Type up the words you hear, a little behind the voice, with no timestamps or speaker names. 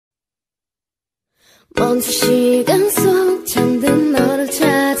먼 시간 속 잠든 너를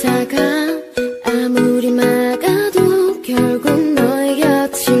찾아가 아무리 막아도 결국 너의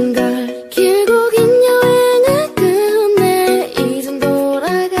곁인걸 길고 긴 여행을 끝내 이젠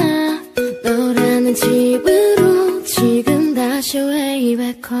돌아가 너라는 집으로 지금 다시 way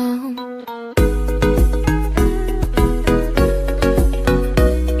back home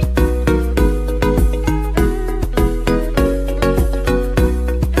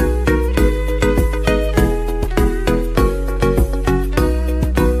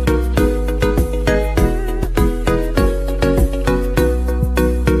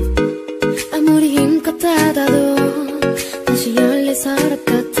다시 열릴 서랍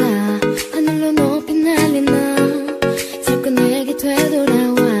같아 하늘로 높이 날린 너 자꾸 내게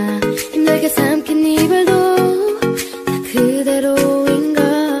되돌아와 힘들게 삼킨 이 발도 다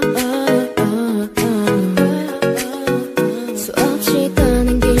그대로인걸 수없이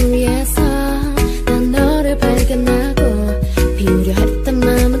떠난 길 위에서 난 너를 발견하고 비우려 했던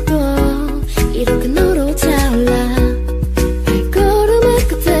마음은 또 이렇게 너로 차올라 발걸음의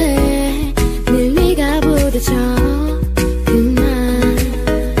끝에 늘 네가 부딪혀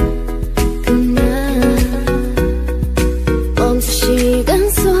시간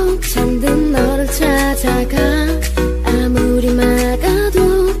속 잠든 너를 찾아가 아무리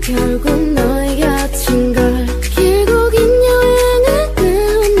막아도 결국 너의 곁인걸 길고 긴 여행을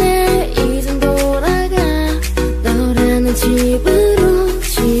끝내 이젠 돌아가 너라는 집으로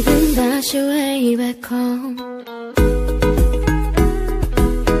지금 다시 way back home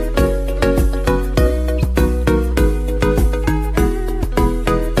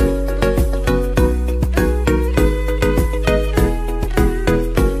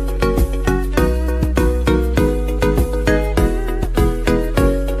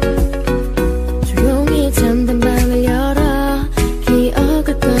잠든 방을 열어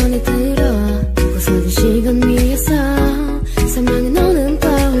기억을 꺼내 들어 부서진 시간 위에서 선명히 너는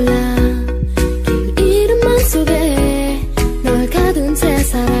떠올라 길 잃은 맘속에 널 가둔 채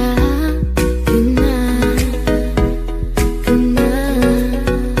살아 그만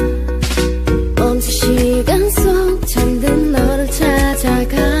멈춘 시간 속 잠든 너를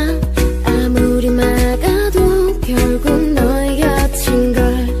찾아가 아무리 막아도 결국 너의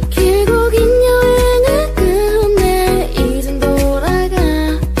곁인걸 길고 긴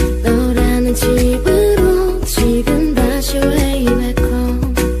집으로 지금 다시 way back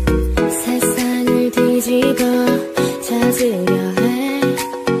home 세상을 뒤집어 찾으려 해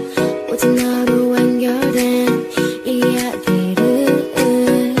오직 너로 연결된 이야기를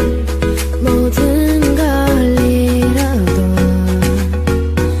모든 걸 잃어도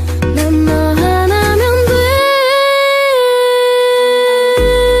난 너 하나면 돼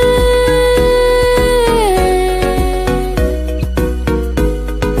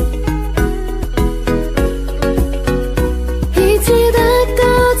이제 다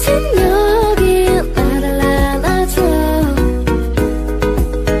꺼진 여기 나를 안아줘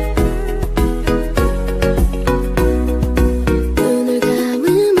눈을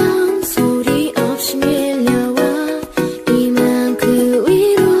감으면 소리 없이 밀려와 이맘 그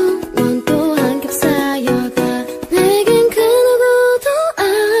위로 넌 또 한 겹 쌓여가 내겐 그 누구도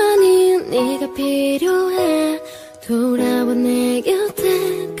아닌 네가 필요해 돌아와 내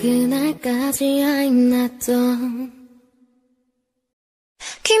곁에 그날까지 I'm not done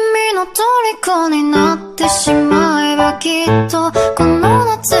君の虜になってしまえばきっとこの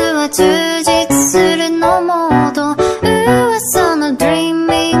夏は充実するのモード噂の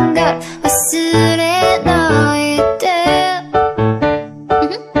Dreaming が忘れないで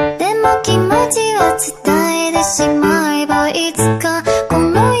でも気持ちは伝えてしまえばいつかこ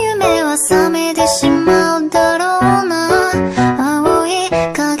の夢は覚めてしまうだろうな青い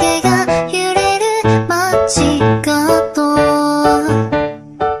影が揺れる街角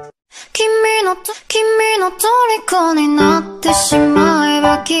君の虜になってしまえ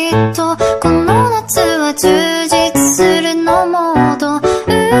ばきっとこの夏は充実するのモード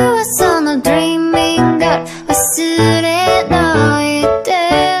噂の Dreaming が忘れないで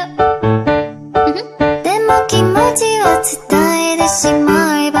でも気持ちは伝えてし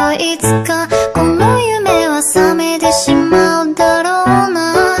まえばいつかこの夢は覚めてしまうだろうな青い影が揺れる街角君の虜になってしまえばきっとこの夏は充実するのモード噂の Dreaming が忘れないででも気持ちは伝えてしまえばいつかこの夢は覚めてしまうだろうな青い影が揺れる街角いつかこの夢は覚めてしまうだろう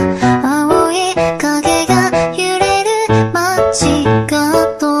な青い影が揺れる街角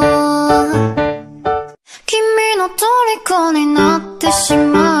君の虜になってし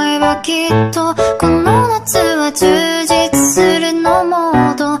まえばきっとこの夏は充実するのモ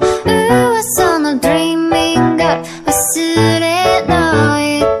ード噂の Dreaming が忘れな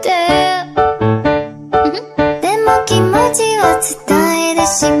いででも気持ちは伝えて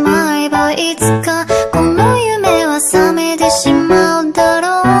しまえばいい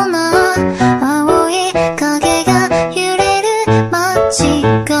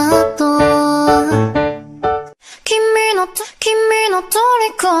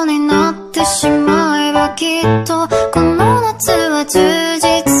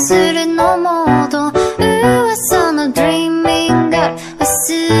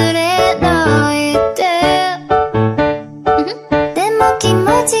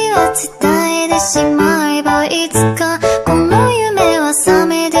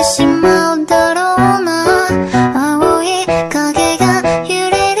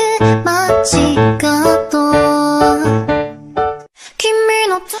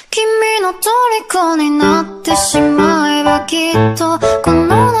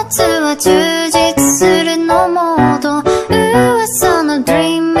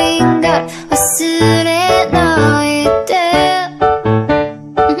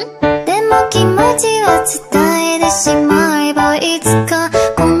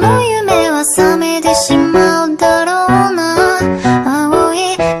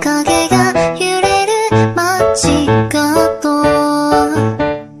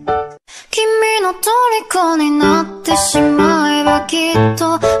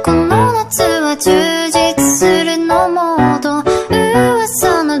トこの夏は充実するのモード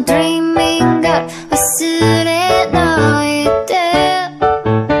噂のドリーミング忘れないで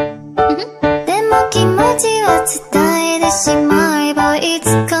でも気持ちは伝えてしまえばいつ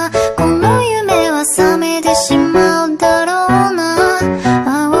かこの夢は覚めてしまうだろうな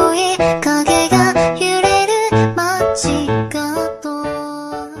青い影が揺れる街角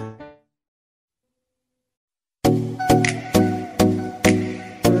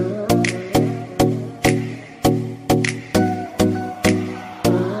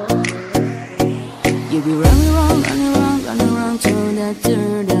You be running around, running around, running around till that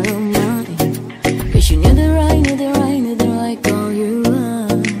third of mine. Wish you knew the right, knew the right, knew the right call you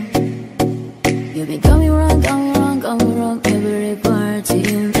up. You be going wrong, going wrong, going wrong every party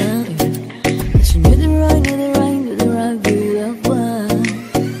in LA. Wish you knew the right, knew the right, knew the right view of what.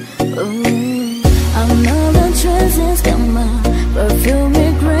 Oh, I know the choices come out, perfume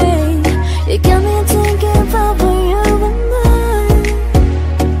is great. You got me thinking about when you were mine.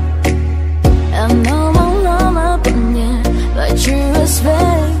 I know but you was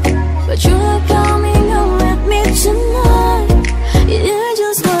fake, but you are coming home with me tonight. You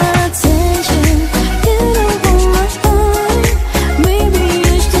just want attention, you don't want my heart. Maybe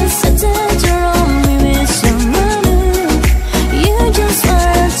you should sit around me with someone new. You just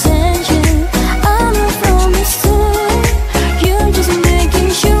want attention, I know from the start. You're just making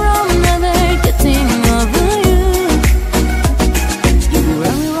sure I'm never getting over you. You be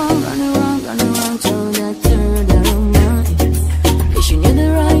running around, running around, running around till that third of mine. You knew the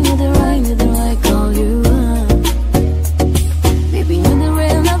right, knew the right, knew the right call you up. Maybe knew the way,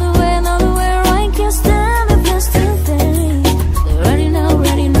 another way, another way. I can't stand the best of things. Ready now,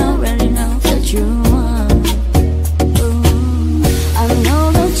 ready now, ready now that you want. I know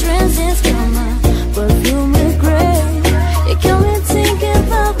the trends is coming, perfume is great. You got me thinking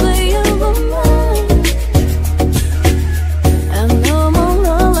about where you were mine. I know I'm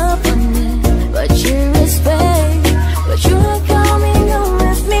all up on it, but you respect, but you are coming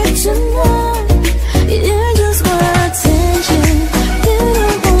tonight. You just want attention, you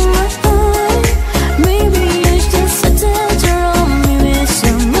don't want my heart. Maybe you should sit around me with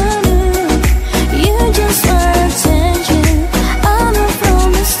someone new. You just want attention, I know from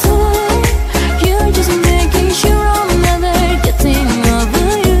the start. You're just making sure I'm never getting over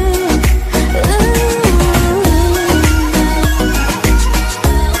you.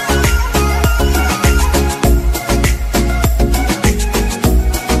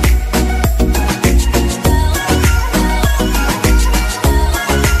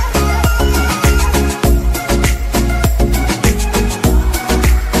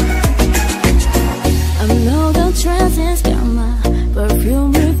 I know the trends is coming,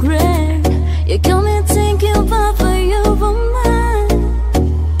 perfume is great. You got me thinking about where you were mine.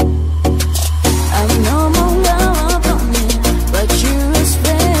 I know I'm all up on it, but you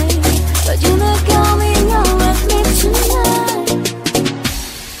respect, but you not coming out with me tonight.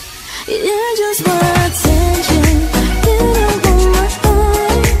 You just want attention, you don't want my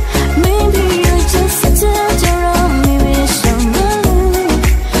heart. Maybe you just sit around me with someone new.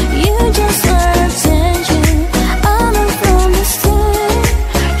 You just want attention, I know from the start.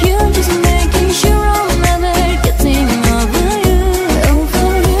 You're just making sure I'm never getting over you, over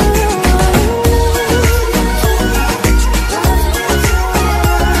you.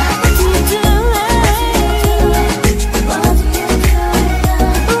 What do you do?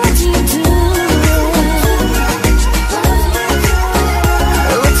 What do you do?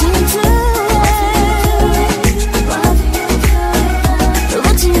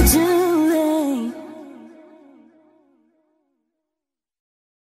 What do you do?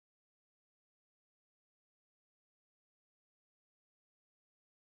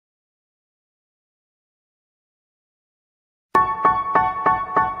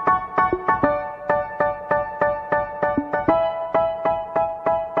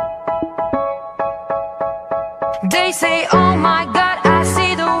 They say, oh my God, I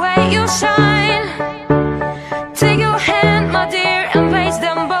see the way you shine. Take your hand, my dear, and place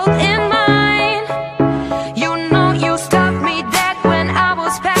them both in mine. You know you stopped me dead when I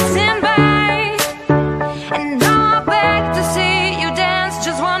was passing by. And now I beg to see you dance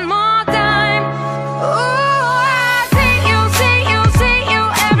just one more time. Ooh, I see you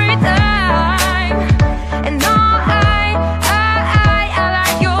every time. And now I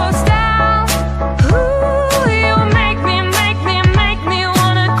like your style. Ooh, you make me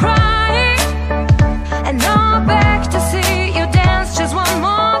wanna cry.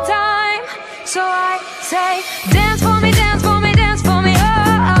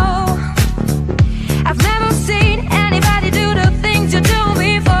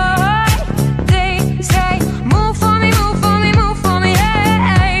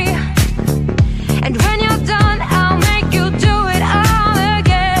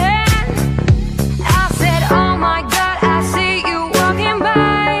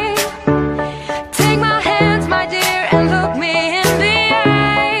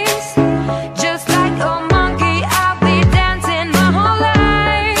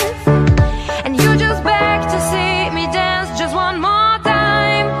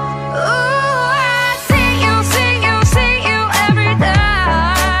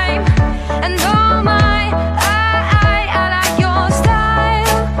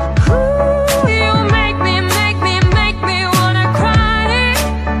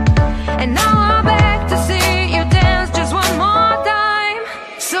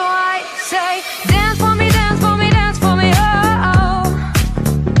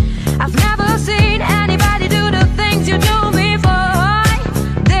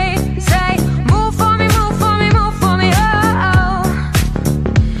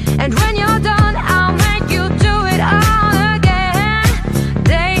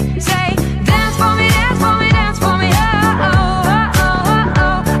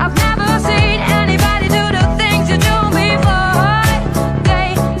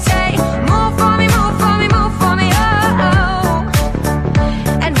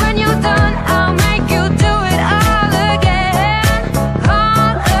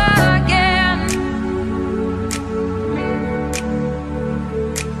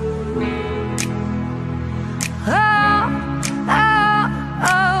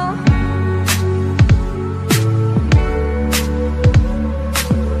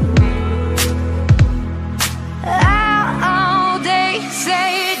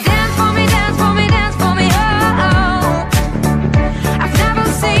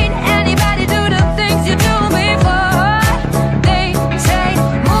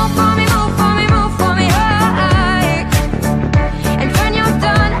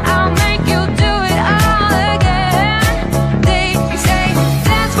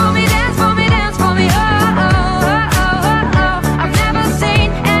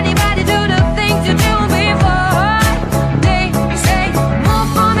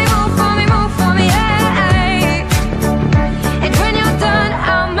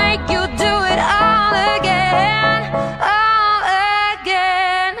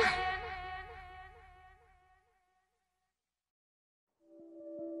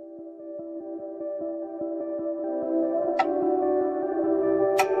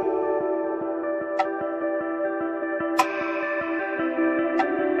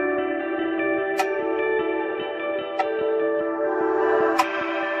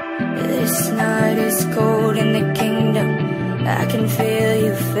 This night is cold in the kingdom. I can feel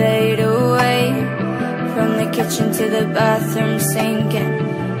you fade away. From the kitchen to the bathroom sink,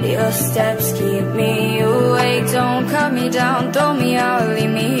 and your steps keep me awake. Don't cut me down, throw me out, leave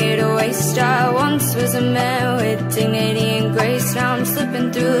me here to waste. I once was a man with dignity and grace. Now I'm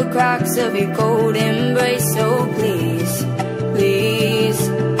slipping through the cracks of your cold embrace. So please, please,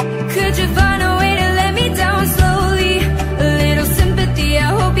 could you find a way to let me down slowly? A little sympathy, I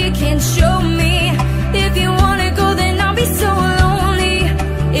hope you can show me. If you wanna go, then I'll be so lonely.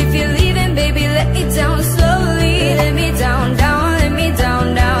 If you're leaving, baby, let me down slowly. Let me down, down, let me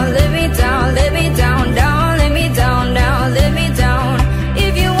down, down. Let me down, let me down, down. Let me down, down, let me down.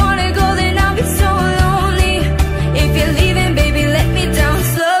 If you wanna go, then I'll be so lonely. If you're leaving, baby, let me down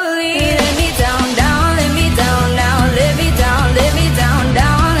slowly. Let me down, down, let me down, down. Let me down, let me down,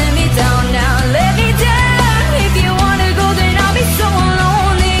 down. Let me down, down, let me down. If you wanna go, then I'll be so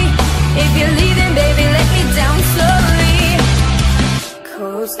lonely. If you're leaving, baby, let me down slowly.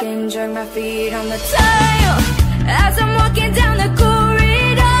 Cold skin, drag my feet on the tile as I'm walking down the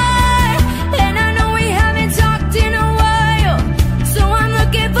corridor. And I know we haven't talked in a while, so I'm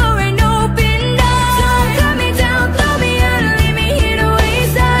looking for an open door. Don't cut me down, throw me out, and leave me here to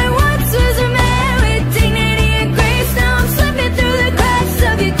waste. I once was a man with dignity and grace. Now I'm slipping through the cracks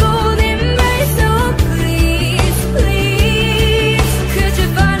of your cold embrace. So please, please, could you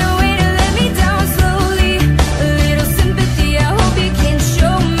find a way to let me down slowly? A little sympathy, I hope you can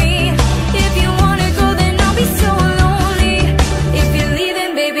show me. If you wanna go, then I'll be so lonely. If you're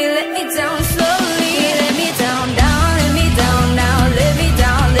leaving, baby, let me down slowly. Let me down, down, let me down, down. Let me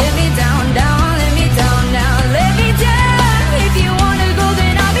down, let me down, down. Let me down, down, let me down. If you wanna go,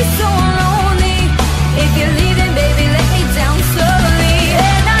 then I'll be so lonely. If you're leaving, baby, let me down slowly.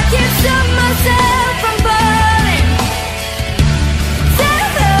 And I can't stop myself from falling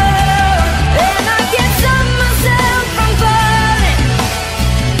down. And I can't stop myself from falling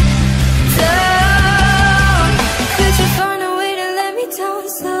down. Could you find a way to let me down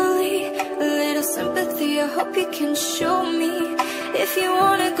slowly? A little sympathy, I hope you can show me. If you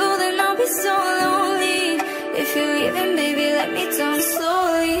wanna go, then I'll be so lonely. If you're leaving, baby, let me down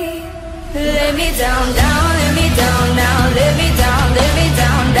slowly. Let me down, down, let me down, down. Let me down, let me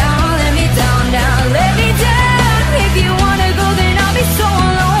down, down. Let me down, down, let me down. If you wanna go, then I'll be so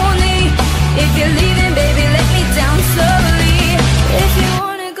lonely. If you're leaving, baby, let me down slowly. If you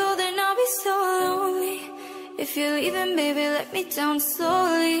wanna go, then I'll be so lonely. If you're leaving, baby, let me down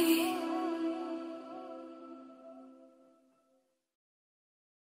slowly.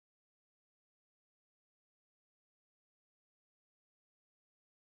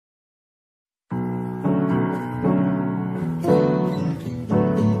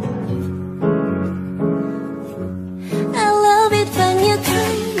 I love it when you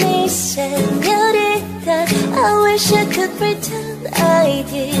call me señorita. I wish I could pretend I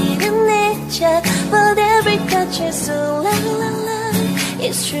didn't need ya, but every touch is so la la la.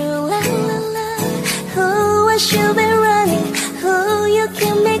 It's true la la la. Who I should be running? Who you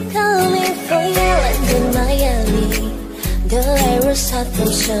can be coming for? You and in Miami, the light was hot from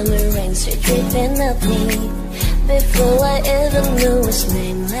summer rain, so dripping up me. Before I ever knew his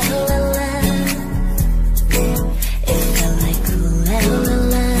name, la la la. It felt like ooh la la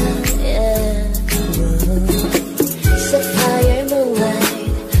la, yeah. Sapphire moonlight,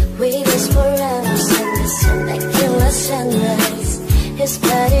 we danced for hours in the sun like it was sunrise. His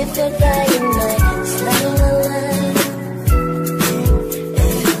body felt right in my hands, la la la.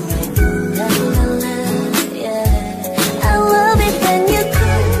 It felt like ooh la la la, yeah. I love it when you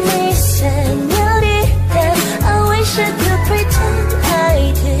call me señorita. I wish I could pretend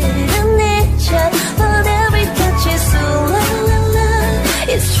I didn't need ya, but every touch is so la la la.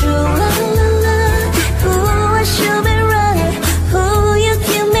 It's true la la la. Who I should be running? Who you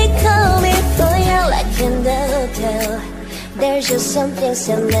keep me coming for? You like in the hotel. There's just some things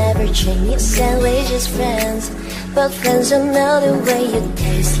that never change. You said we're just friends, but friends don't know the way you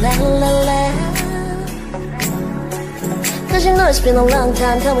taste. La la la. Cause you know it's been a long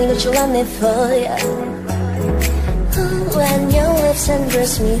time. Tell me that you love me for ya. When your lips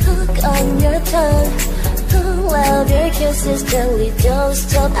embrace me, hook on your tongue. Love your kisses till we don't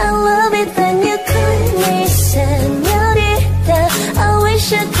stop. I love it when you call me señorita. I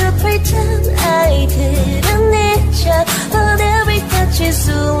wish I could pretend I didn't need ya, but every touch is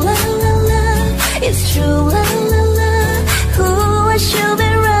so la la la. It's true la la la. Who I should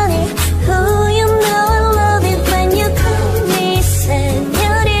be running? Who you know I love it when you call me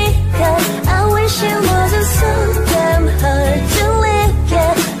señorita. I wish it wasn't so damn hard to look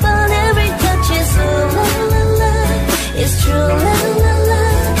at, but every touch is so la la la. It's true la la la.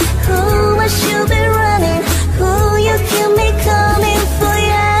 Who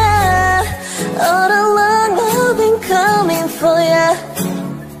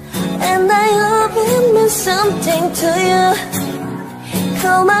And I hope it means something to you.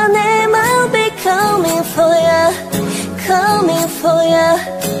 Call my name, I'll be coming for ya, coming for ya,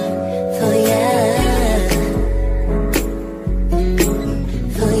 for ya,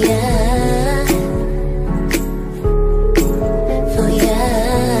 for ya, for ya.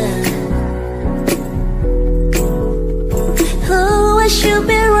 Oh, I should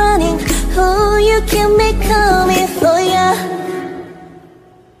be running. Oh, you keep me coming for ya.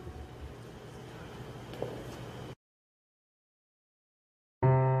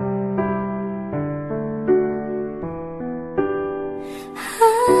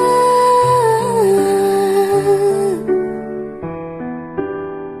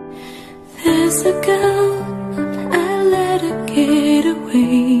 There's a girl, I let her get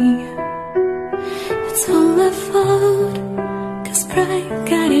away. It's all my fault, 'cause pride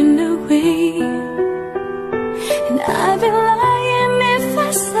got in the way. And I'd be lying if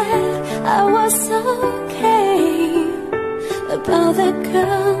I said I was okay about that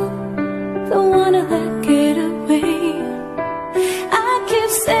girl, the one I let get away. I keep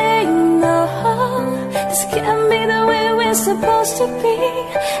saying no, this can't be the way we're supposed to be.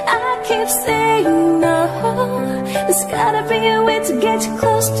 I keep saying no, there's gotta be a way to get you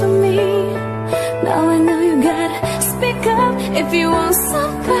close to me. Now I know you gotta speak up if you want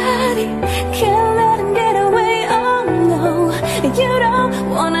somebody. Can't let him get away, oh no. You don't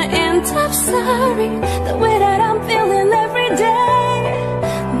wanna end up sorry, the way that I'm feeling every day.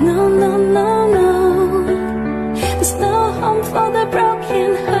 No, no, no, no. There's no home for the broken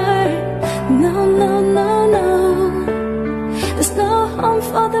heart. No, no, no, no. There's no home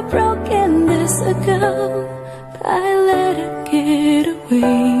for the broken. There's a girl, but I let her get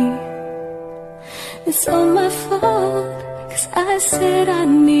away. It's all my fault, 'cause I said I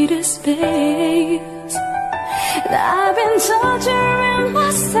needed space. And I've been torturing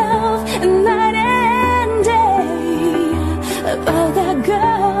myself night and day about that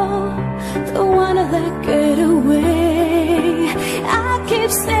girl, the one I let get away. I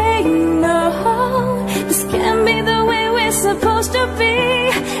keep saying no, this can't be the way we're supposed to be.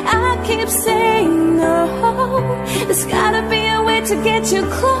 I keep saying no, there's gotta be a way to get you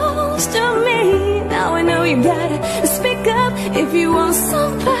close to me. Now I know you gotta speak up if you want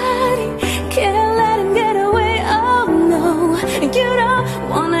somebody. Can't let him get away, oh no. You don't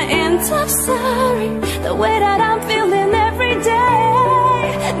wanna end up sorry, the way that I'm feeling every day.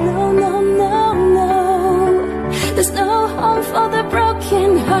 No, no, no, no. There's no home for the broken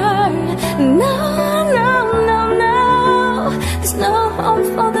heart. No, no, no, no. There's no home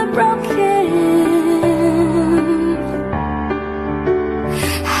for the broken.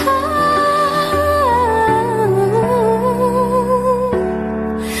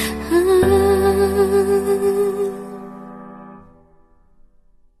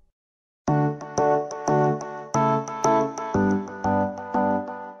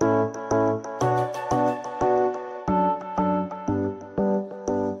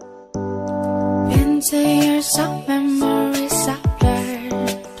 Into years of memories I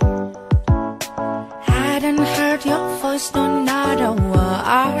blurred. Hadn't heard your voice, no, not a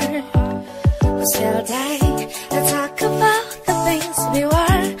word. But still they talk about the things we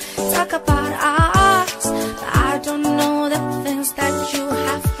were, talk about us. But I don't know the things that you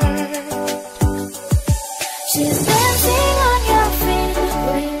have heard. She's dancing on your feet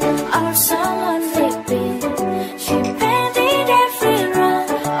with or someone sleeping. She painted every row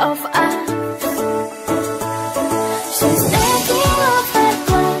of us. She's taking off her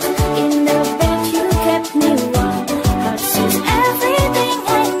clothes in the bed you kept me warm. But she's everything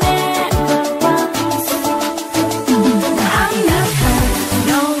I never was. I'm not her,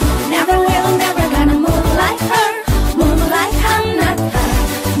 no, never will, never gonna move like her. Move like I'm not her,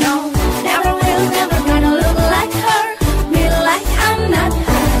 no, never will, never gonna look like her. Be like I'm not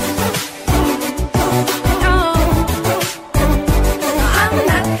her. No, I'm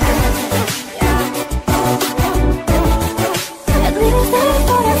not her.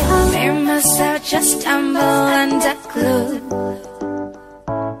 Made myself just stumble under glue.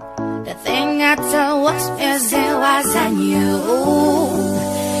 The thing I thought was missing was I knew.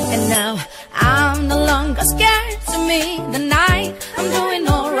 And now I'm no longer scared to meet the night. I'm doing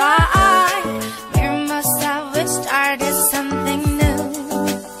alright. Made myself we started something new.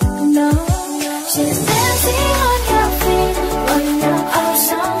 No, she's dancing on your feet. When you're all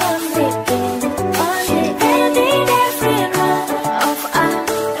someone repeat. She painted every row of us.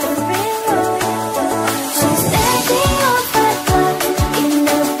 She's taking off her clothes in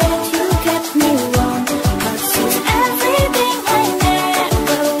the bed you kept me warm. But she's everything I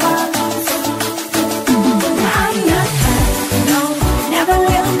never was. I'm not her, no, never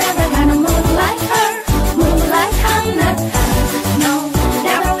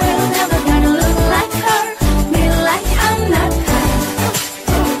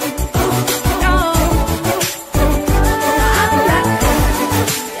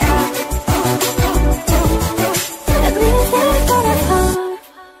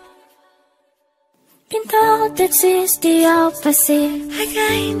this is the opposite. I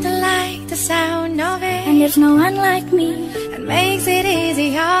kinda like the sound of it, And there's no one like me. it makes it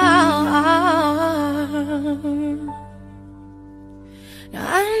easier. No,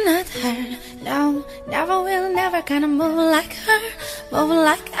 I'm not her, no, never will, never gonna move like her, move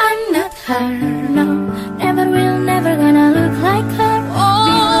like I'm not her. No, never will, never gonna look like her.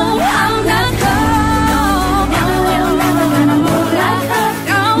 Oh, I'm not her. Never will, never gonna move like her.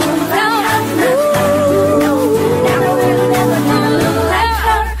 No, no, No, never will, never gonna look like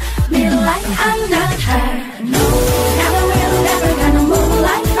her. Be like I'm not her. No, never will, never gonna move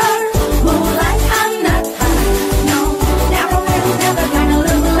like her. Move like I'm not her. No, never will, never gonna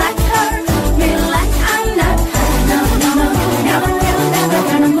look like her. Be like I'm not her. No, no, no, never will, never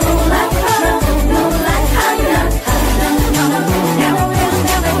gonna move like her. Move like I'm not her. No, no, no, never will,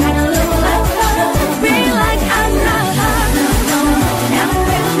 never gonna look like her. Be like I'm not her. No, no, no, never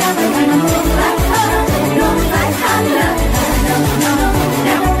will, never gonna move like her. Move like I'm not her. No, no, no,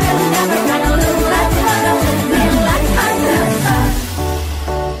 never will, never gonna look like her. Be like I'm not her.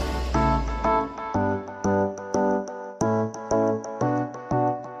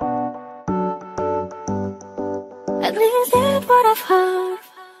 At least that's what I've heard.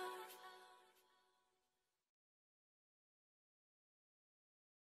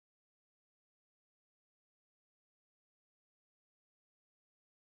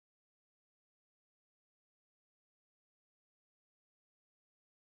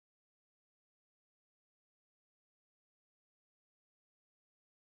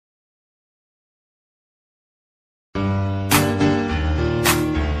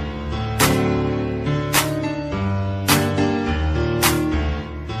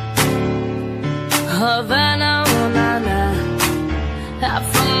 Havana, oh na na.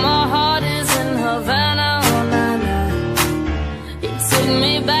 Half of my heart is in Havana, oh na na. He took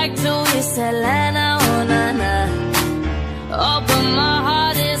me back to East Atlanta, oh na na. Oh, but my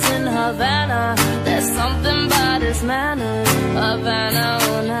heart is in Havana. There's something about his manners, Havana, oh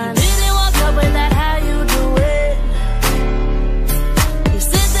na na. You didn't walk up with that, how you do it? You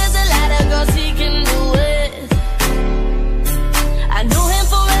said there's a lot of girls he can do it. I knew him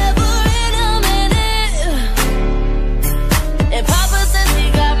forever. And Papa says he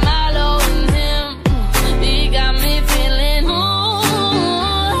got Milo in him. He got me feeling, ooh.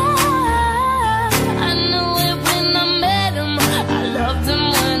 I knew it when I met him. I loved him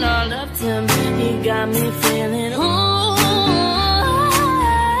when I loved him. He got me feeling, ooh.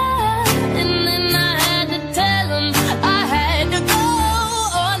 And then I had to tell him I had to go.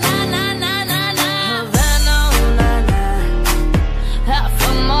 Oh, na na na na na. Havana, oh na na. Half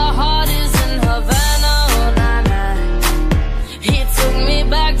of my heart is in Havana, oh na na. He took me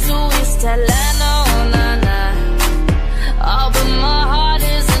back to East Atlanta, oh na na. Oh, but my heart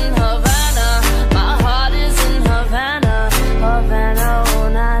is in Havana. My heart is in Havana, Havana, oh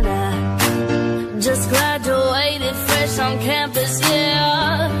na na. Just graduated fresh on campus,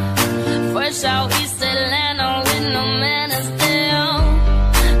 yeah. Fresh out East Atlanta with no manners down.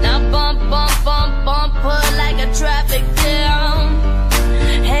 Now bump, bump, bump, bump her like a traffic jam.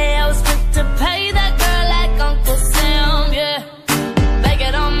 Hey, I was quick to pay that girl like Uncle Sam, yeah. Bake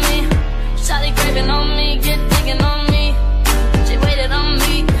it on me, shawty craving on me, get digging on me. She waited on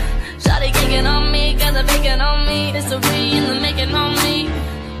me, shawty kicking on me, got the bacon on me. History in the making on me.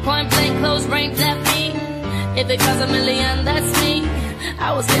 Point blank, close range, that beat. If it costs $1 million, that's me.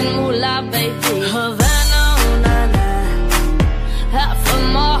 I was in moolah, baby. Havana, oh na na. Half of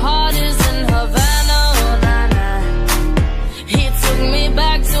my heart is in Havana, oh na na. He took me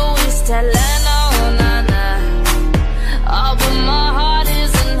back to East Atlanta, oh na na. Oh, but my heart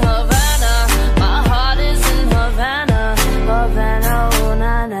is in Havana. My heart is in Havana, Havana, oh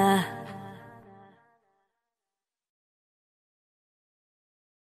na na.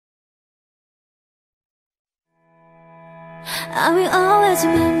 I will always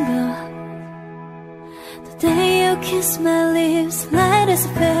remember the day you kissed my lips, light as a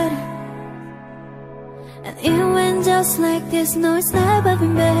feather. And it went just like this. No, it's never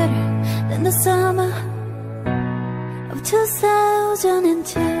been better than the summer of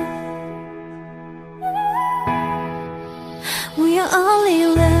 2002. We are only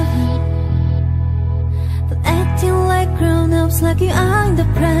 11, but acting like grown-ups, like you are in the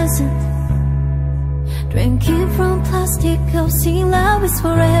present. Drinking from plastic cups, saying love is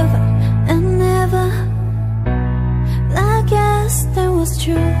forever and never. But I guess that was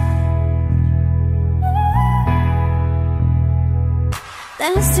true.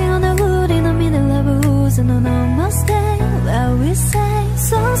 Dancing on the wood in the middle of a woods, and on almost day where we sang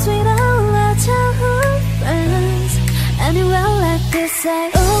songs with all our childhood friends. Anywhere like this,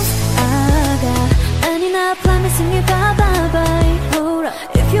 say, oh, I got 99 plans. promising you bye bye bye. Hold up.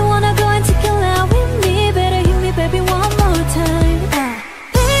 If you wanna go and take a lap with me, better hit me baby one more time.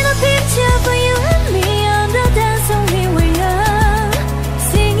 Paint a picture for you and me on the dance floor we were young,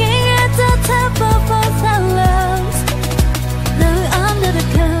 singing at the top of both our lungs. Now we're under the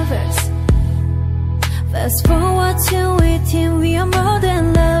covers. Fast forward to 18, we are more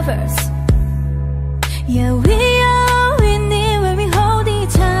than lovers. Yeah, we are all we need when we hold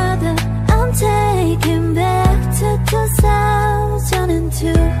each other. I'm taking back to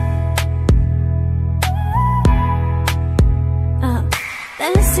 2002.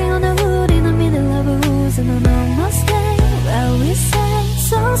 Dancing on the wood in the middle of a woods and an almost day where we sang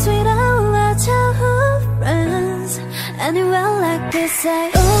songs with all our childhood friends. And it went like this, say,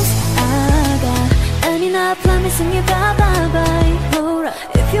 oops, I got any not promising you bye bye bye. Hold up.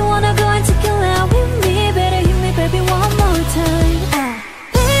 If you wanna go and take a lap with me, better hit me baby one more time.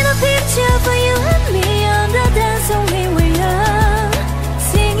 Paint a picture for you and me on the dance floor we were young,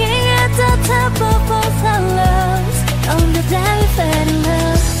 singing at the top of both our lungs. On the day we fell in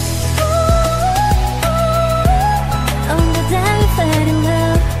love. On the day we fell in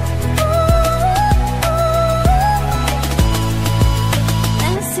love.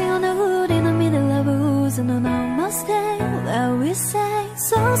 Dancing on the wood in the middle of a woods and an almost day where we sang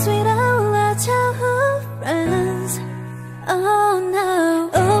songs with all our childhood friends. Oh no,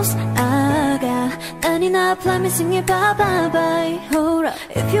 oops, I got 99 promising you bye bye bye. Hold up.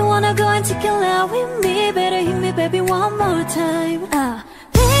 If you wanna go and take a lap with me, better hit me baby one more time.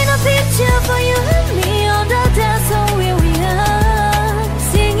 Paint a picture for you and me on the dance floor we were young,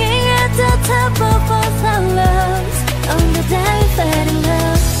 singing at the top of both our lungs. On the day we fell in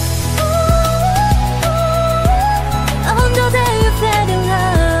love. On the day we fell in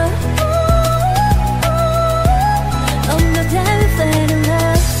love. On the day we fell in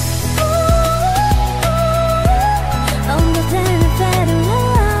love. On the day we fell in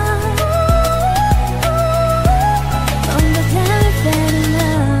love. On the day we fell in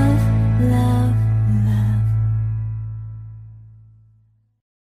love. Love, love.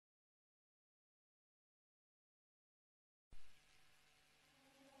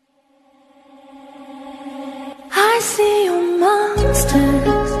 I see your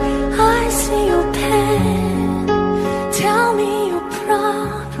monsters, I see your pain. Tell me your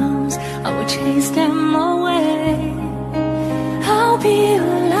problems, I will chase them away. I'll be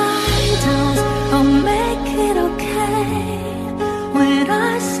your lighthouse, I'll make it okay. When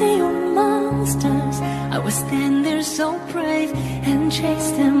I see your monsters, I will stand there so brave and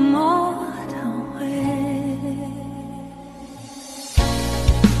chase them all away.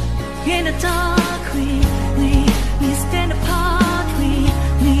 In the dark, we stand apart.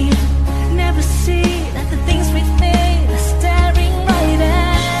 We never see that the things we think are staring right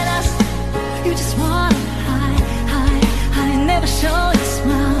at us. You just wanna hide, never show your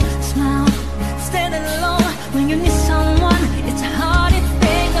smile. Standing alone when you need someone, it's a hard to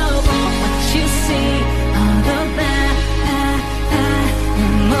think of what you see. All the bad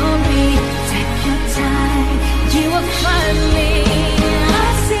memory. Take your time, you will find me. I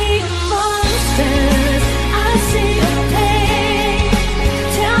see monsters, I see your pain.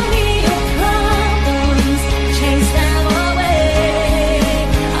 Tell me your problems, chase them away.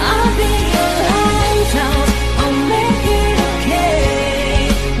 I'll be your lighthouse, I'll make it okay.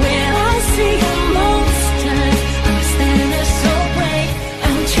 When I see your monsters, I'm standing there so brave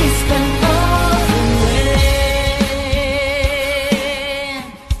and chase them all away.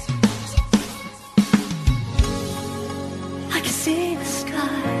 I can see the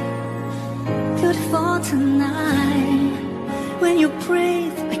sky, beautiful tonight. When you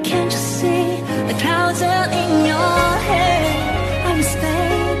breathe, I can't just see the clouds are in your head. I'm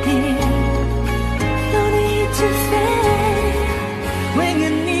mistaken, no need to fear. When you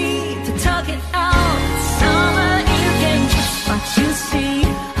need to talk it out, someone you can just what you see.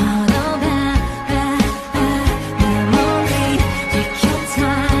 All of that memory. Take your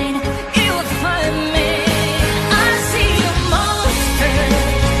time, you will find me. I see your monsters,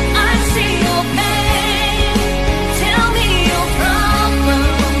 I see your pain. Tell me your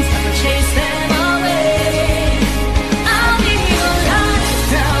problems, chase them away. I'll be your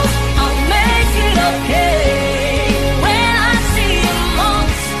lighthouse, I'll make it okay. When I see your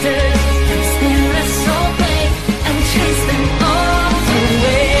monsters, I'm staring so brave and chase them all away.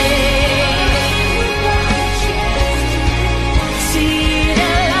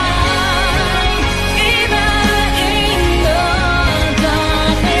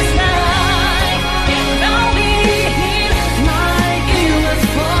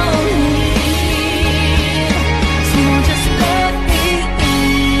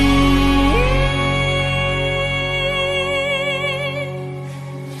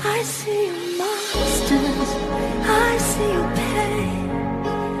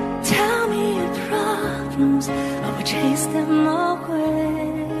 chase them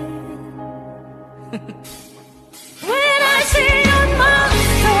away. When I see a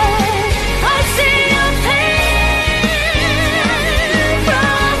monster, I see a pain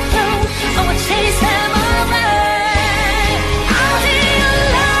from home. I will chase them away. I'll be a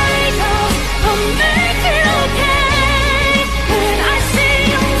lighthouse, I'll make it okay. When I see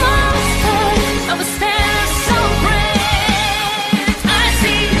a monster, I will stand so brave. I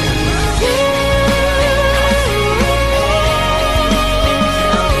see you.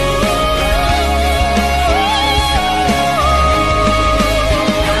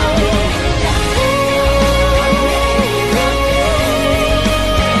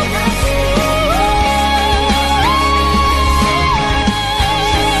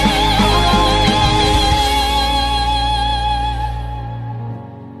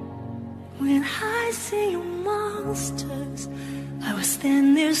 When I see monsters, I will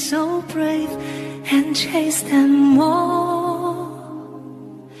stand there so brave and chase them all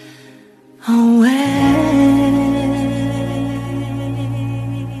away.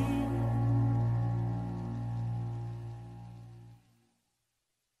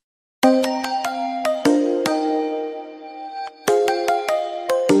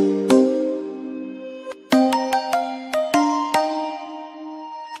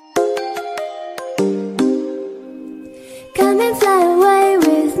 Come and fly away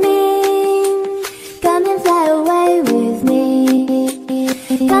with me. Come and fly away with me.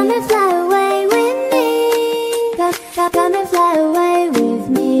 Come and fly away with me. Come and fly away with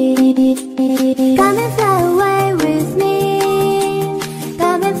me. Come and fly away with me.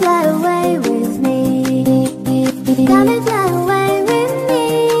 Come and fly away with me. Come and fly away with me.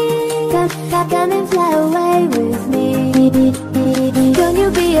 Come and fly away with me. Don't you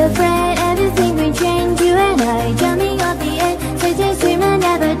be afraid, everything will change. You and I jumping off the edge. Say this dream will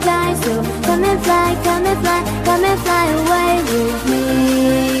never die. So come and fly, come and fly, come and fly away with me.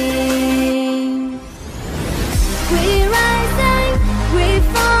 We're rising, we're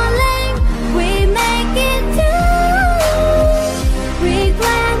falling, we make it too. We're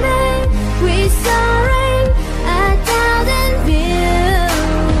climbing, we're soaring, 1,000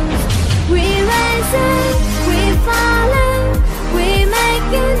 views. We're rising, we're falling, we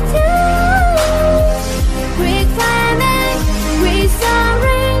make it too. We're climbing, we're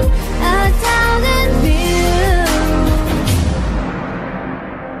soaring, 1,000 views.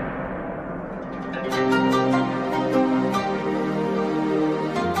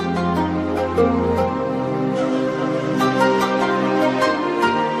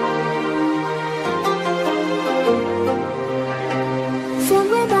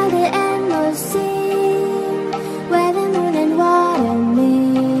 Somewhere by the endless sea, where the moon and water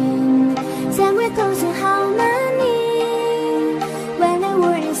meet. Somewhere close to harmony, when the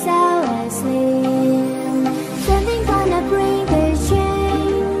world is out asleep. Something gonna bring a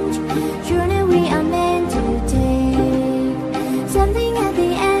change, journey we are meant to take. Something at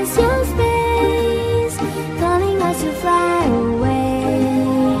the edge of space, calling us to fly away.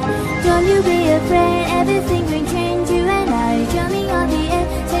 Don't you be afraid, everything will change. You and I jumping on the edge,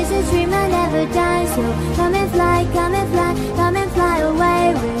 says the dream will never die. So come and fly, come and fly, come and fly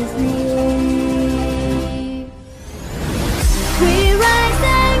away with me. We're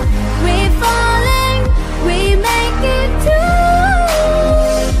rising, we're falling, we make it too.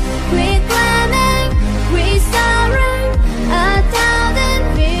 We're climbing, we're soaring, 1,000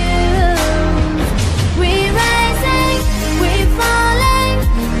 views. We're rising, we're falling,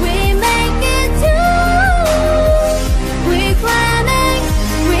 we make it too. We're climbing,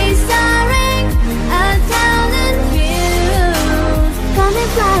 we're soaring, 1,000 views. Come and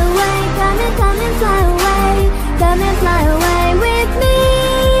fly away, come and fly away, come and fly away with me.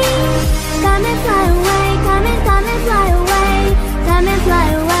 Come and fly away, come and fly away, come and fly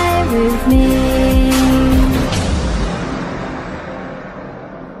away with me.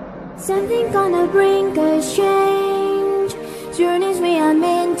 Something gonna bring us change, journeys we are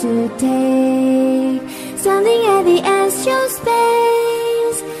meant to take. Something at the edge of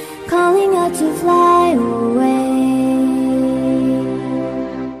space, calling out to fly away.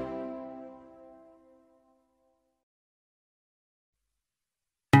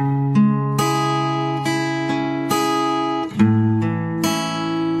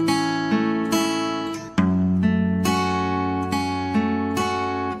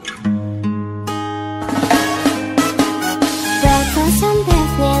 Breakfast and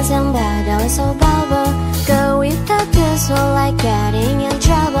business and battles of bubble. Girl without this will like getting in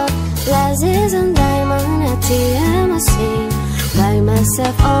trouble. Glasses and diamond at TMC. Buy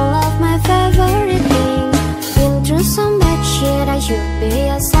myself all of my favorite things. Been through some bad shit, I should be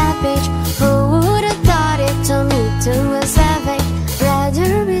a savage. Who would have thought it took me to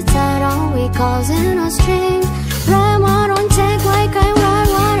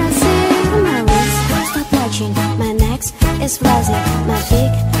explosive. My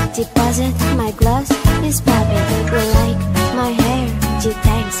big deposit, my gloves is popping. You like my hair,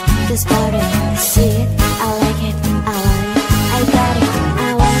 details, the spotted. I see it, I like it, I want it, I got it, I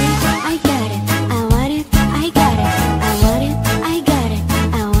want it, I got it, I want it, I got it, I want it, I got it,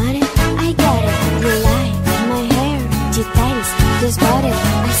 I want it, I got it. You like my hair, details, the spotted. I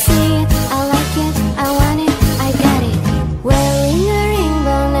see it, I like it, I want it, I got it. Wearing a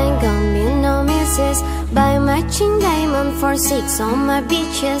rainbow and gonna no misses. Buy matching diamond for 6 on my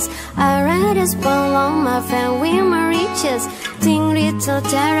beaches. I ride a spoon on my fan with my riches. Think little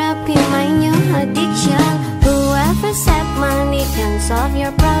therapy, my new addiction. Whoever said money can solve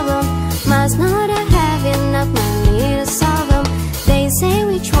your problem must not have enough money to solve them. They say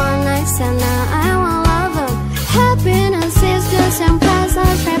which one I said now I won't love them. Happiness is the same price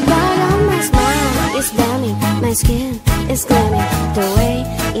I pay, but on my smile is damming. My skin is gleaming, the way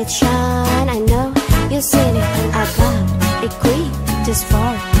it shine. I know you've seen it. I got it quick just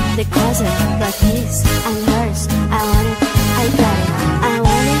for the closet, but his and hers. I want it, I got it, I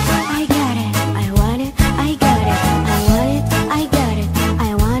want it, I got it, I want it, I got it, I want it, I got it, I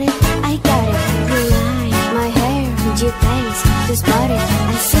want it, I got it. You like my hair, details, just bought it. I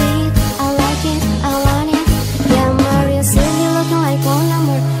see it, I like it, I want it. Yeah, Mario says you looking like one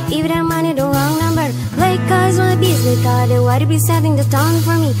number. Even that money the wrong number. Like cause my business card, why to be setting the tone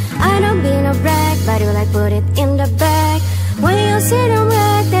for me? I don't be no brag, but you like put it in the bag. When you sit and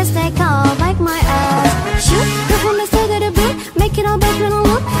work, they stay calm like my ass. Shoot, go from the side of the bed, make it all back when I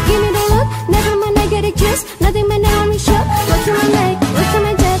look. Give me the look, never mind I get it just. Nothing but now on me show. Look to my leg, look to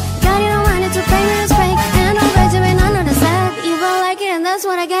my jet. Got it on mine, it's a fake, it's fake. And I'm ready when I know the set. You will like it and that's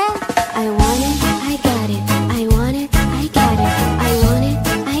what I get. I want it, I got it, I want it, I got it, I want it,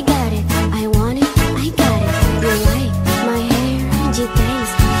 I got it, I want it, I got it. You like my hair, details,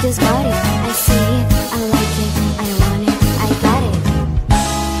 just got it. I see it, I like it, I want it, I got it.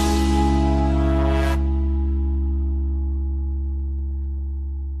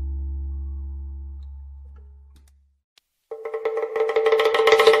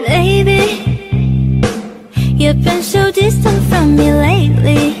 Baby, you've been so distant from me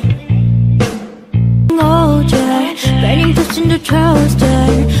lately. Older, burning toast in the toaster.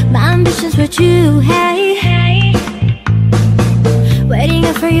 My ambitions were too high. Waiting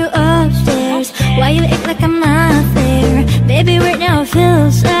up for you upstairs. Why you act like I'm not there? Baby, right now it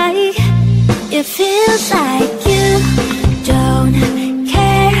feels like you don't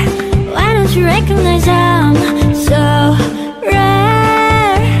care. Why don't you recognize I'm so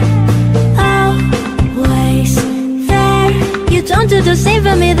rare? Always there. You don't do the same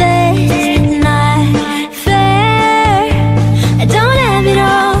for me, that's not fair. I don't have it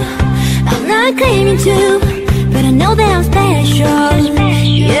all, I'm not claiming to, but I know that I'm special,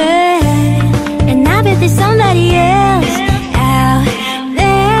 yeah. And I bet there's somebody else out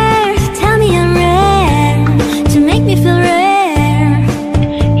there. So tell me I'm rare, to make me feel rare.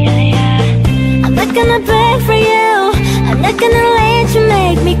 I'm not gonna beg for you, I'm not gonna let you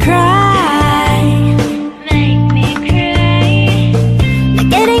make me cry. Not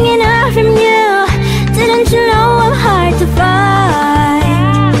getting enough from you, didn't you know I'm hard to find?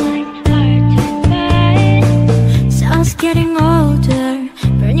 Sounds getting older,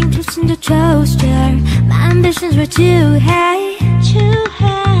 burning toast in the toaster. My ambitions were too high, too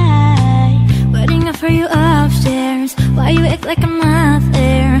high. Waiting up for you upstairs. Why you act like I'm not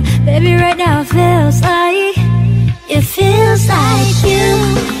there? Baby, right now it feels like you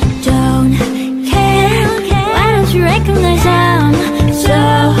don't care. Why don't you recognize I'm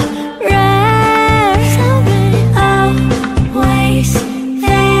so rare? Always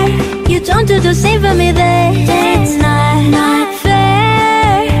there. You don't do the same for me, that's not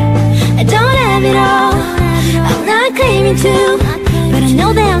fair. I don't have it all, I'm not claiming to, but I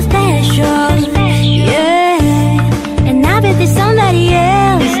know that I'm special, yeah. And I bet there's somebody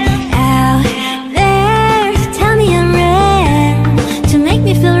else out there. So tell me I'm rare, to make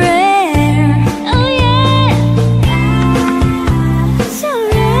me feel rare. Oh yeah, so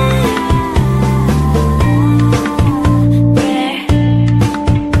rare, rare.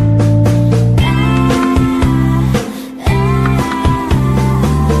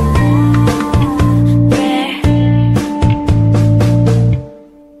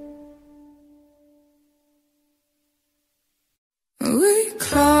 We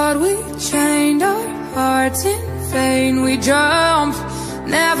clawed, we chained our hearts in vain. We jumped,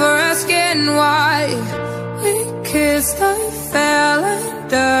 never asking why. We kissed, I fell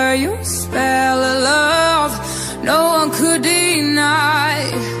under your spell of love no one could deny.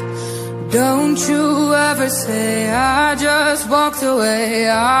 Don't you ever say I just walked away.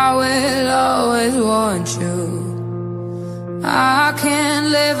 I will always want you. I can't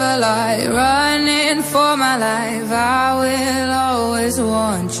live a lie, running for my life. I will always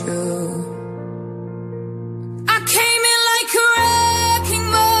want you. I came in like a wrecking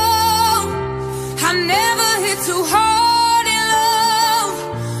ball. I never hit too hard in love.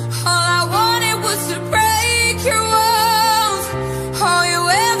 All I wanted was to break your walls. All you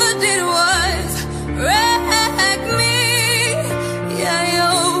ever did was wreck me. Yeah,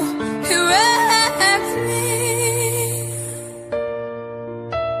 you wrecked me.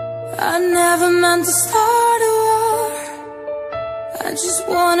 I never meant to start a war. I just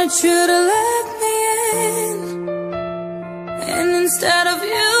wanted you to let me in. And instead of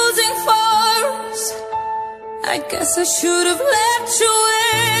using force, I guess I should have let you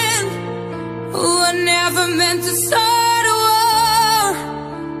in. Oh, I never meant to start a war.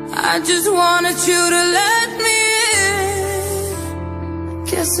 I just wanted you to let me in.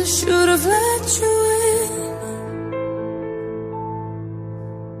 Guess I should have let you in.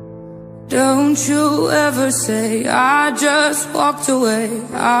 Don't you ever say I just walked away.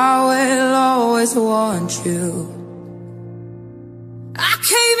 I will always want you. I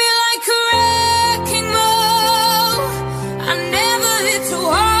came in like a wrecking ball. I never hit too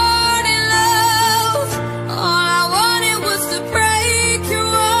hard in love. All I wanted was to break your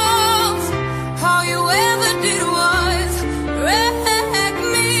walls. All you ever did was wreck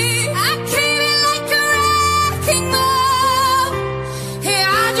me. I came in like a wrecking ball. Yeah,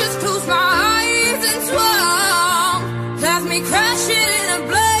 I just closed my eyes and swung. Left me crashing in a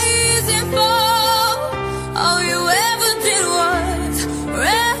blazing fall. All you ever did was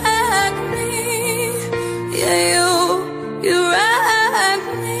wreck me. Yeah, you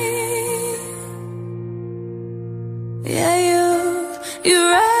wrecked me. Yeah, you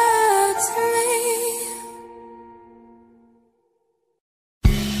wrecked me.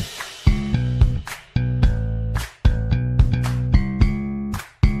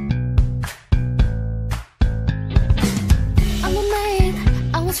 I'm a man,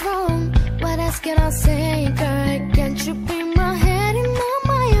 I was wrong. What else can I say, girl? Can't you be my head and not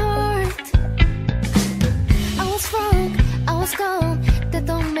my heart? I was wrong, I was gone. That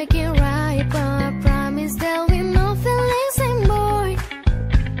don't make it right, but I promise there'll be no feelings anymore.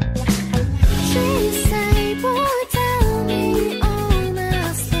 She say, boy, tell me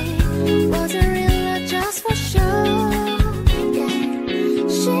honestly, was it real or just for show? Yeah.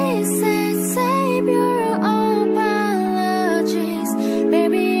 She said, save your apologies,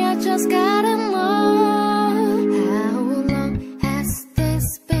 baby, I just gotta know. How long has this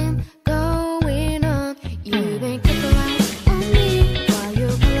been going on? You've been keeping around on me while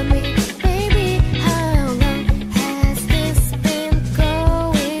you're calling me, baby. How long has this been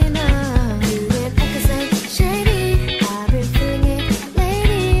going on? You've been acting so shady, I've been feeling it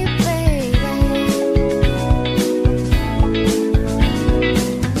lately, baby.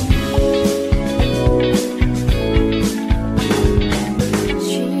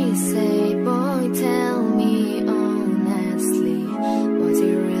 She say, boy, tell me honestly, was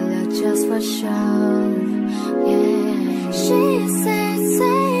it real or just for show? Yeah. She said,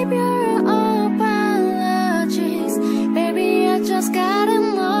 save your apologies, baby, I just gotta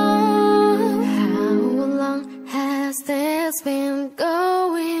know. How long has this been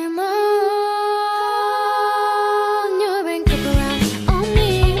going on? You've been creeping around on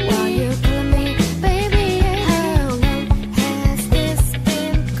me while you're calling me, baby. How long has this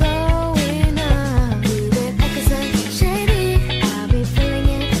been going on? You've been acting so shady, I've been feeling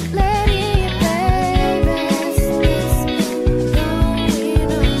it lately, baby. Has this been going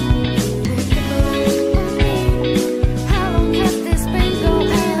on? You've been creeping around on me. How long has this been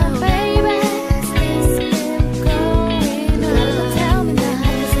going on, baby? Has this been going on? Tell me now,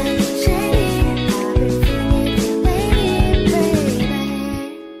 has this been shady? I've been feeling it lately, baby.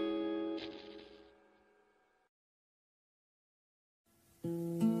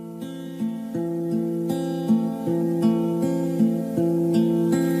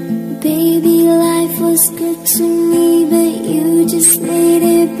 Baby, life was good to me, but you just made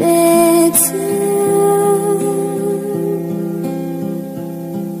it better.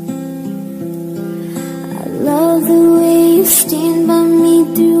 I love the way you stand by me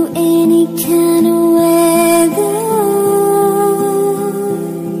through any kind of weather.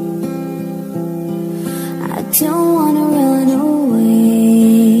 I don't wanna run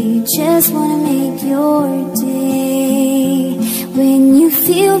away, just wanna make your day. When you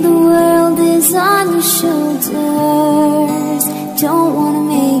feel the world is on your shoulders, don't wanna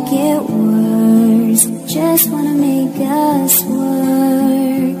make it worse, just wanna make us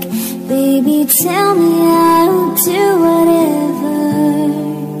work. Baby, tell me I'll do whatever.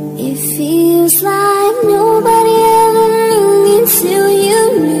 It feels like nobody ever knew me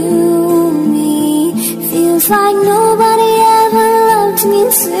like nobody ever loved me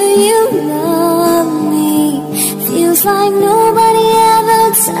until you love me. Feels like nobody ever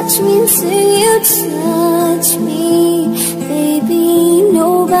touched me until you touch me. Baby,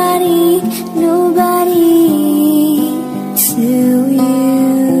 nobody, nobody till you.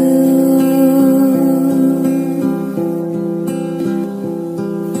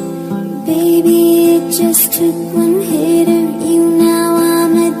 Baby, it just took one hit of you, now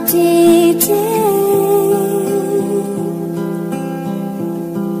I'm addicted.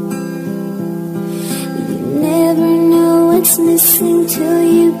 You never know what's missing till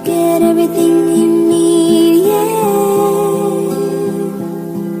you get everything you need, yeah.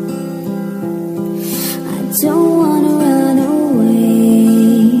 I don't wanna run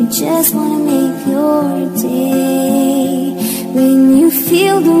away, just wanna make your day. When you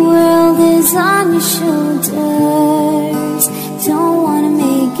feel the world is on your shoulders, don't wanna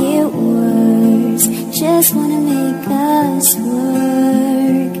make it worse, just wanna make us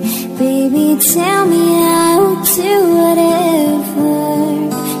work. Baby, tell me I will do whatever.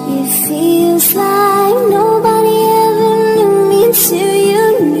 It feels like nobody ever knew me until you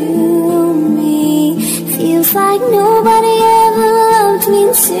knew me. Feels like nobody ever loved me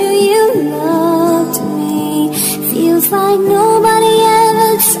until you loved me. Feels like nobody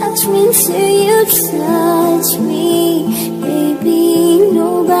ever touched me until you touched me. Baby,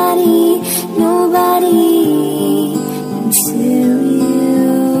 nobody, nobody until you.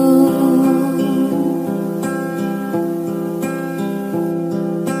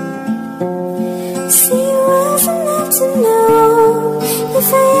 See, it wasn't enough to know if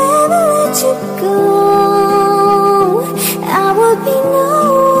I ever let you go, I would be no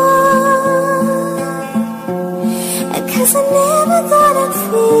one. 'Cause I never thought I'd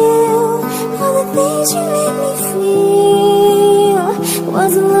feel all the things you make me feel.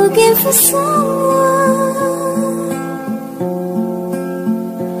 Wasn't looking for someone,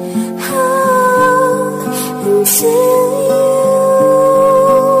 oh, until you.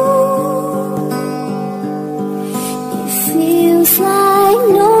 It feels like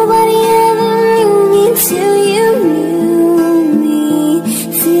nobody ever knew me until you knew me.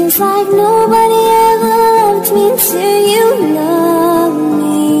 Feels like nobody ever loved me until you love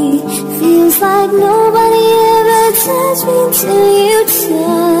me. Feels like nobody ever touched me until you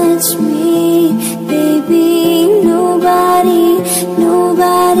touch me. Baby, nobody,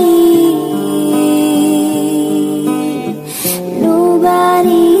 nobody,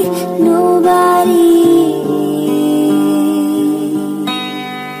 nobody, nobody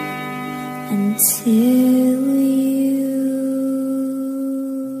until you.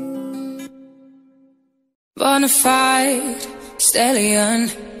 Bonafide stallion,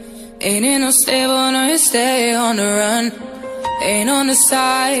 ain't in no stable, no, you stay on the run. Ain't on the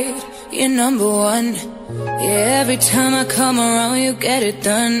side, you're number one. Yeah, every time I come around, you get it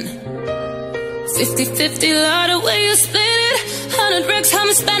done. 50-50, lot of way you split it. 100 bricks, how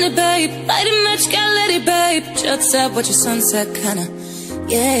me spend it, babe. Light it, match, got let it, babe. Just up, watch your sunset, kinda,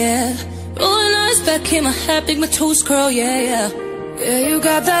 yeah, yeah. Rolling eyes back in my head, big my toes curl, yeah, yeah. Yeah, you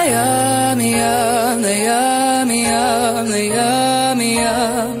got that yummy, yummy, yummy, yummy, yummy,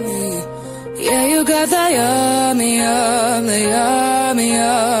 yummy. Yeah, you got that yummy, yummy, yummy,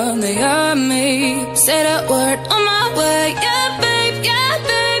 yummy, yummy. Say that word on my way, yeah, babe, yeah,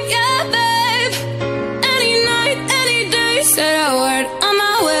 babe, yeah, babe. Any night, any day, say that word on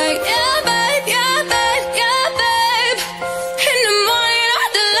my way, yeah, babe, yeah, babe, yeah, babe. In the morning or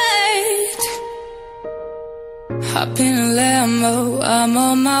the late, hop in a Lambo, I'm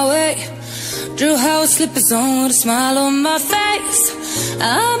on my way. Drew Howard slippers on with a smile on my face.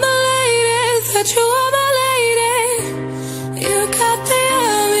 I'm a lady, that you are my lady. You got the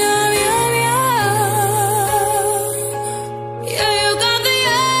yum, yum, yum, yum. Yeah, you got the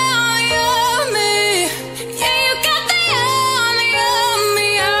yum, yummy. Yeah, you got the yum, yummy,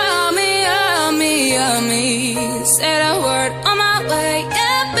 yummy, yummy, yummy. Say that word on my way,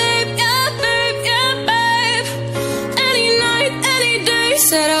 yeah, babe, yeah, babe, yeah, babe. Any night, any day,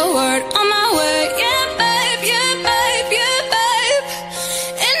 say that word on my way, yeah, babe, yeah, babe, yeah, babe.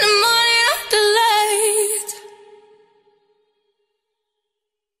 In the morning or the late.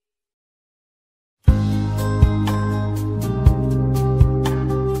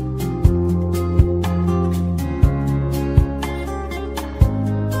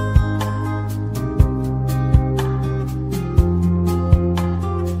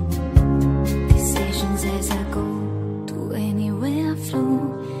 Decisions as I go to anywhere I flew.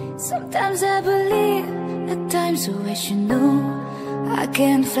 Sometimes I believe, at times I wish you knew. I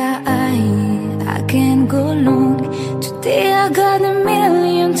can fly, I can go long. Today I got a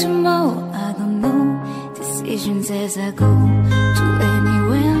million, tomorrow I don't know. This as I go to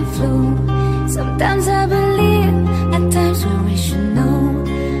anywhere I flow. Sometimes I believe, at times I wish you know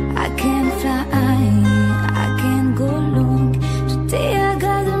I can fly, I can go long. Today I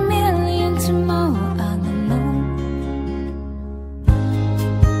got a million, tomorrow I don't know.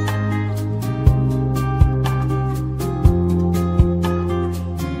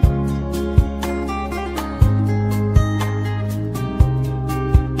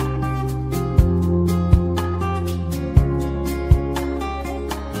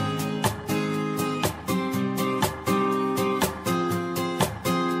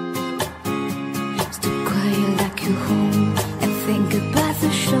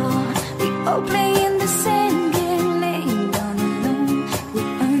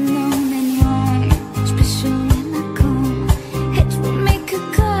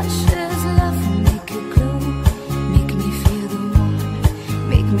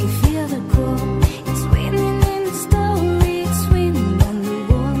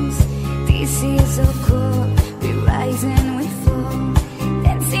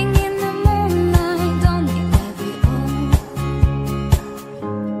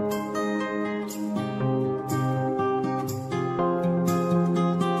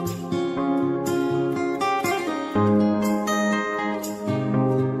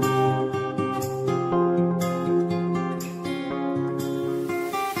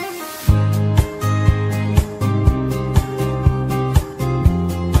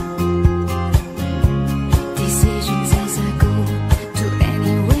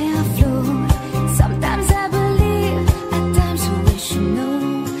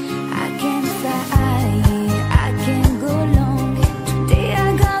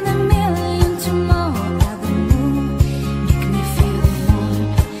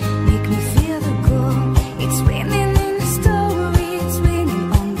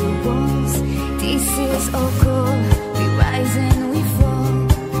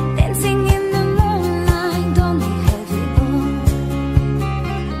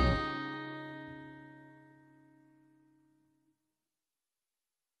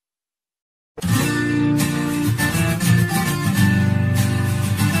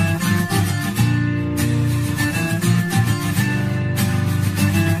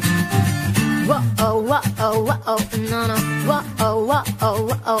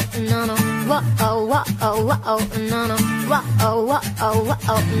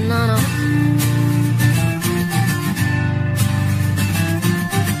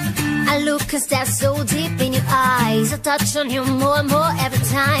 I look and stare so deep in your eyes. I touch on you more and more every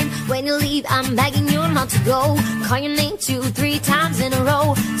time. When you leave, I'm begging you not to go. Call your name 2-3 times in a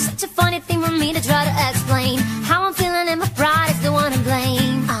row. Such a funny thing for me to try to explain. How I'm feeling and my pride is the one to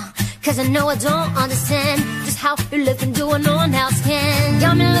blame. Cause I know I don't understand just how you're looking, doing no one else can.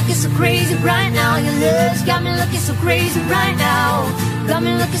 Got me looking so crazy right now. Your lips got me looking so crazy right now. Got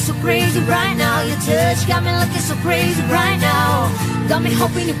me looking so crazy right now. Your touch got me looking so crazy right now. Got me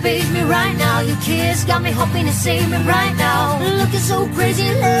hoping you page me right now. Your kiss got me hoping to save me right now. Looking so crazy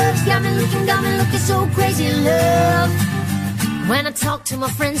in love. Got me looking so crazy in love. When I talk to my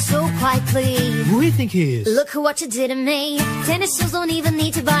friends so quietly, who do you think he is? Look at what you did to me. Tennis shoes don't even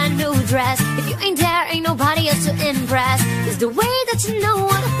need to buy a new dress. If you ain't there, ain't nobody else to impress. It's the way that you know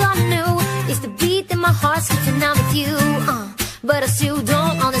what I thought I knew. It's the beat that my heart's skipping out with you. But I still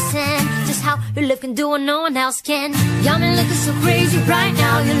don't understand just how you're looking, doing no one else can. Got me looking so crazy right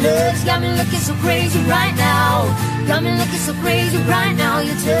now. Your looks got me looking so crazy right now. Got me looking so crazy right now.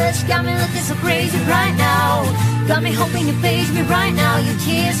 Your touch got me looking so crazy right now. Got me hoping you page me right now. Your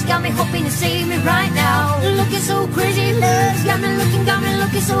kiss got me hoping to save me right now. Looking so crazy love. Got me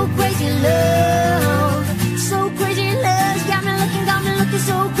looking so crazy love. So crazy love. Got me looking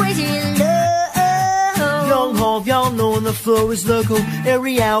so crazy love. Young Hov, y'all know when the flow is local.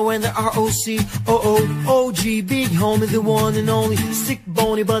 Area when the ROC, big homie, the one and only. Sick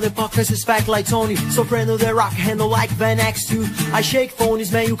bony, but the podcast is fat like Tony. Soprano, the rock handle like Van X2. I shake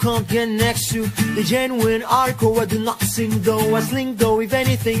phonies, man, you can't get next to. The genuine article, I do not sing though. I sling though, if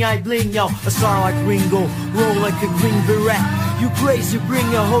anything I bling, yo. A star like Ringo, roll like a green beret. You crazy, bring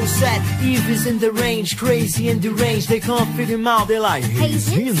a whole set. Eve is in the range, crazy and deranged. They can't figure him out, they're like, hey, is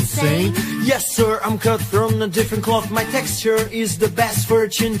he insane? Yes sir, I'm cut from a different cloth. My texture is the best for a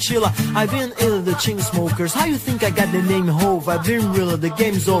chinchilla. I've been ill the chain smokers. How you think I got the name Hov? I've been real, the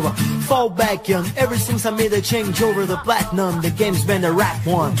game's over. Fall back young, ever since I made a change over the platinum. The game's been a rap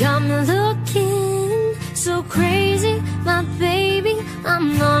one. Got me looking so crazy, my baby,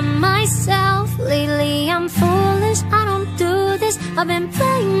 I'm on myself. Lately I'm foolish, I don't do this, I've been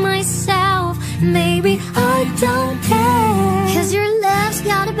playing myself. Maybe I don't care, cause your love's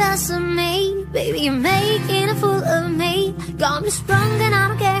got the best of me. Baby, you're making a fool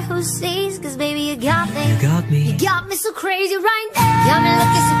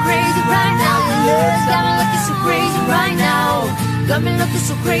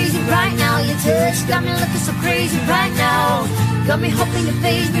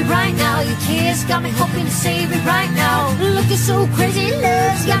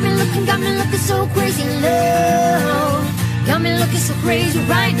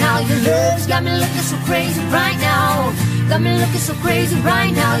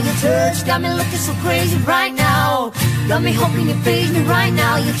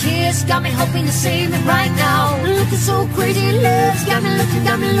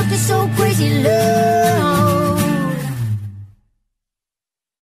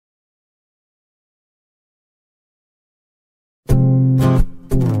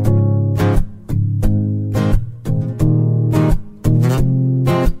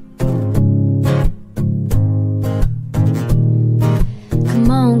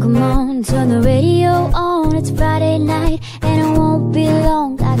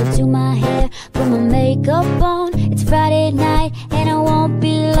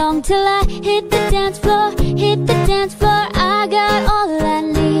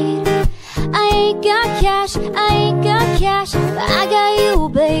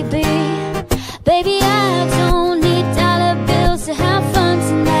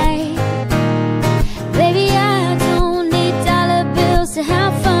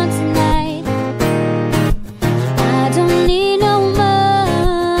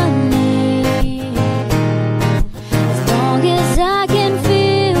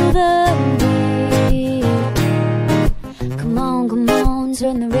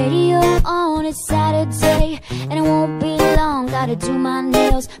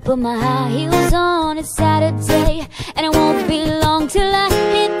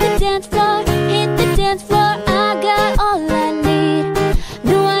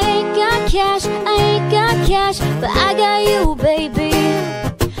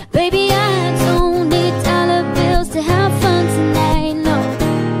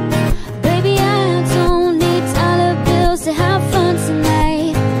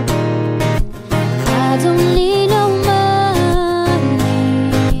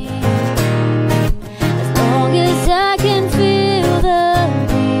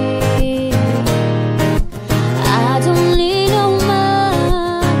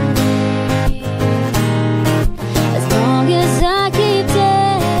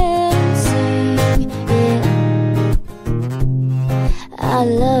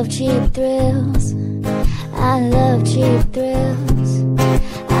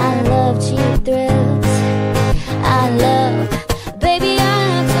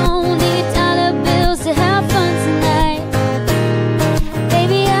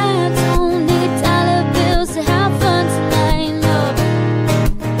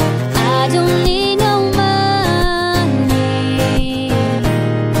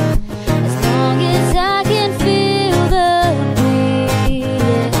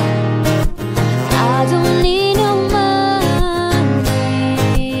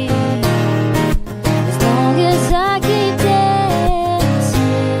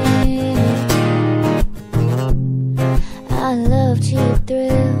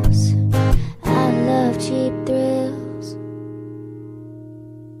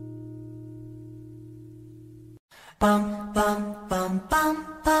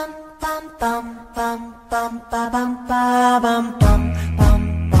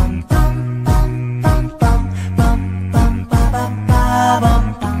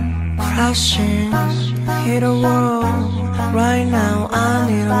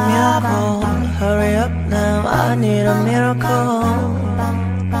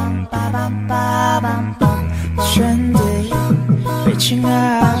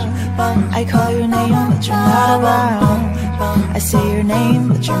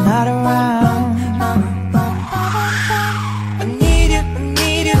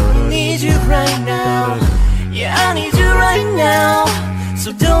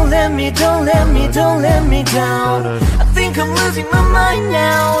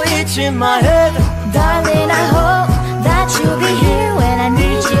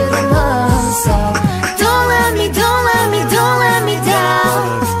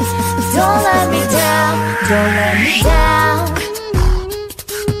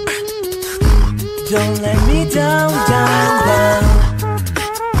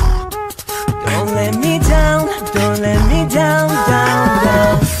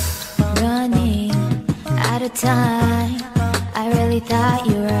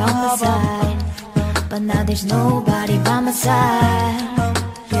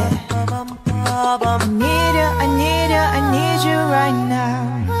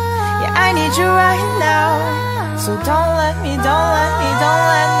So don't let me down.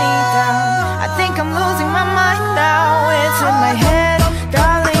 I think I'm losing my mind now. It's in my head,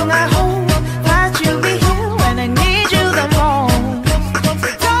 darling. I hope that you'll be here when I need you the most.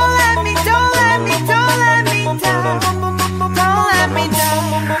 Don't let me down. Don't let me down. Don't let me down.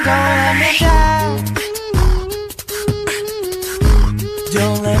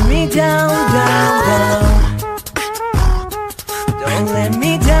 Don't let me down, down. Don't let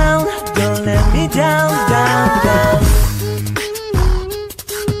me down, don't let me down, down.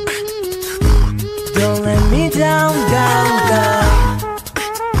 Don't let me down, down.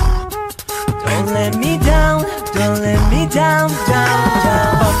 Don't let me down, don't let me down,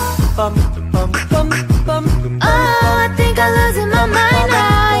 down. Oh, I think I'm losing my mind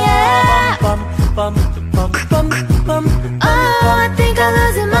now, yeah. Oh, I think I'm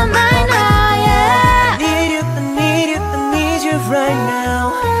losing my mind now, yeah. I need you right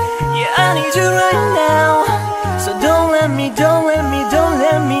now. Yeah, I need you right now. So don't let me down.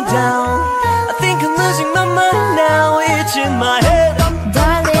 I think I'm losing my mind now. It's in my head.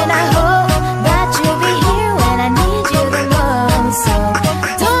 Darling, I hope that you'll be here when I need you the most. So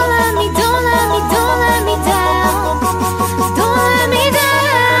don't let me down. Don't let me down.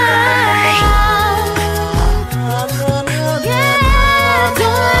 Yeah,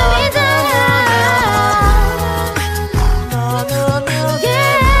 don't let me down.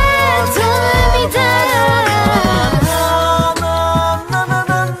 Yeah, don't let me down.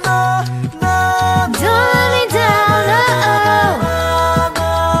 Don't let me down,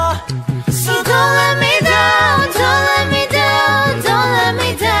 So don't let me down. Don't let me down. Don't let me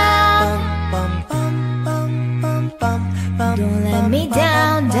down. Don't let me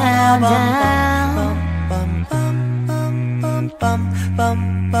down,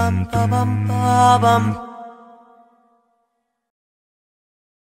 down.